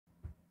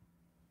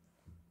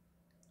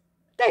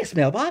Thanks,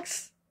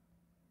 mailbox.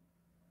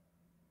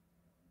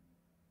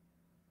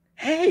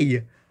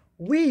 Hey,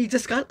 we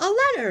just got a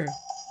letter.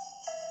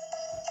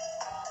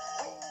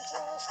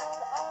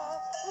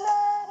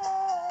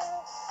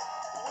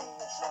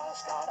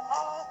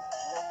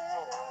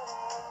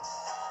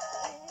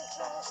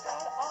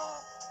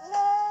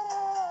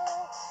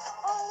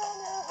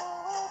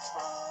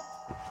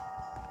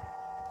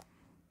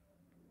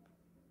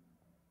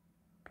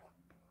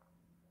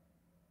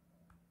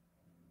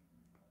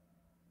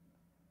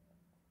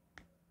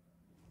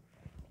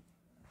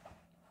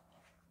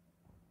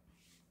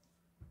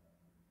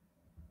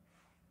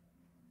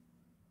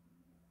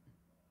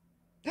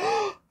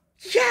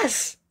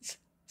 Yes!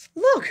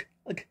 Look!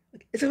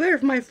 It's a letter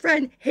from my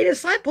friend Hayden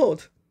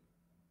Sypolt.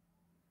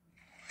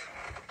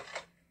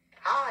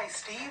 Hi,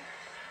 Steve.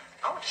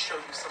 I want to show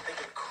you something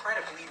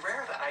incredibly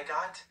rare that I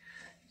got.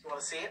 You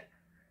want to see it?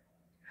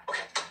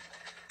 Okay.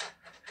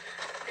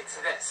 It's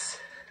this.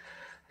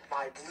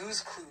 My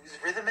Blues Clues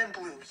Rhythm and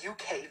Blue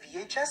UK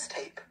VHS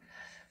tape.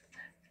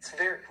 It's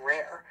very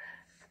rare.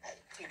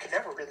 You can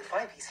never really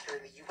find these here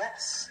in the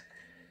US.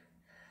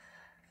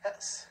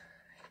 Yes.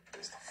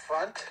 There's the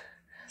front,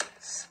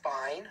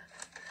 spine,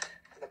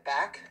 and the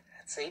back.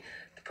 Let's see.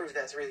 To prove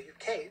that's really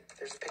UK,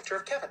 there's a picture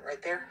of Kevin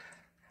right there.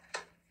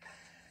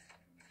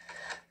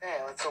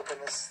 Now, let's open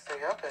this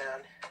thing up,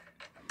 and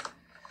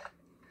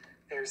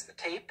there's the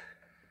tape.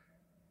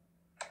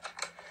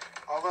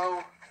 Although,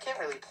 I can't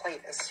really play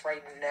this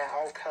right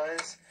now,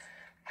 because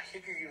I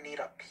hear you need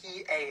a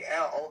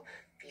PAL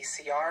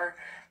VCR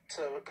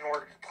in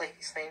order to play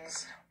these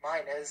things.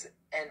 Mine is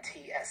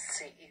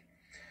NTSC.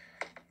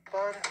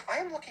 But I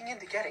am looking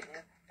into getting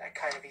that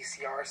kind of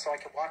VCR so I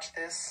can watch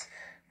this.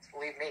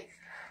 Believe me,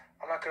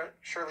 I'm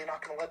surely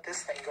not gonna let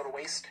this thing go to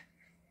waste.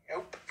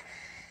 Nope.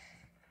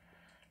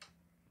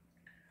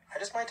 I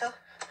just might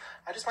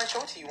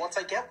show it to you once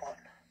I get one.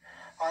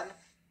 On,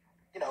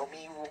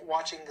 me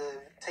watching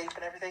the tape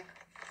and everything.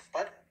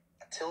 But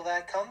until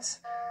that comes,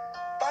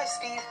 bye,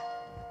 Steve.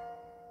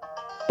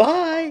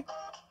 Bye.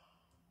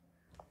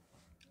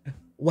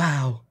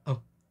 Wow.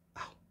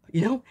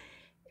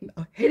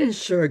 Hayden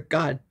sure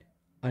got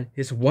on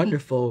his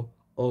wonderful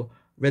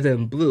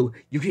Rhythm Blue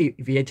UK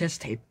VHS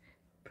tape.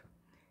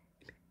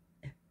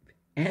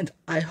 And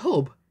I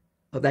hope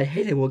that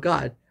Hayden will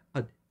get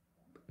a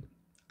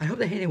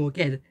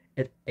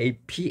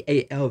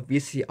PAL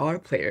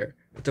VCR player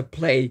to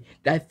play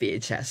that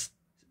VHS.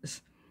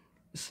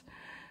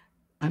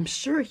 I'm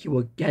sure he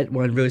will get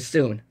one real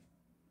soon.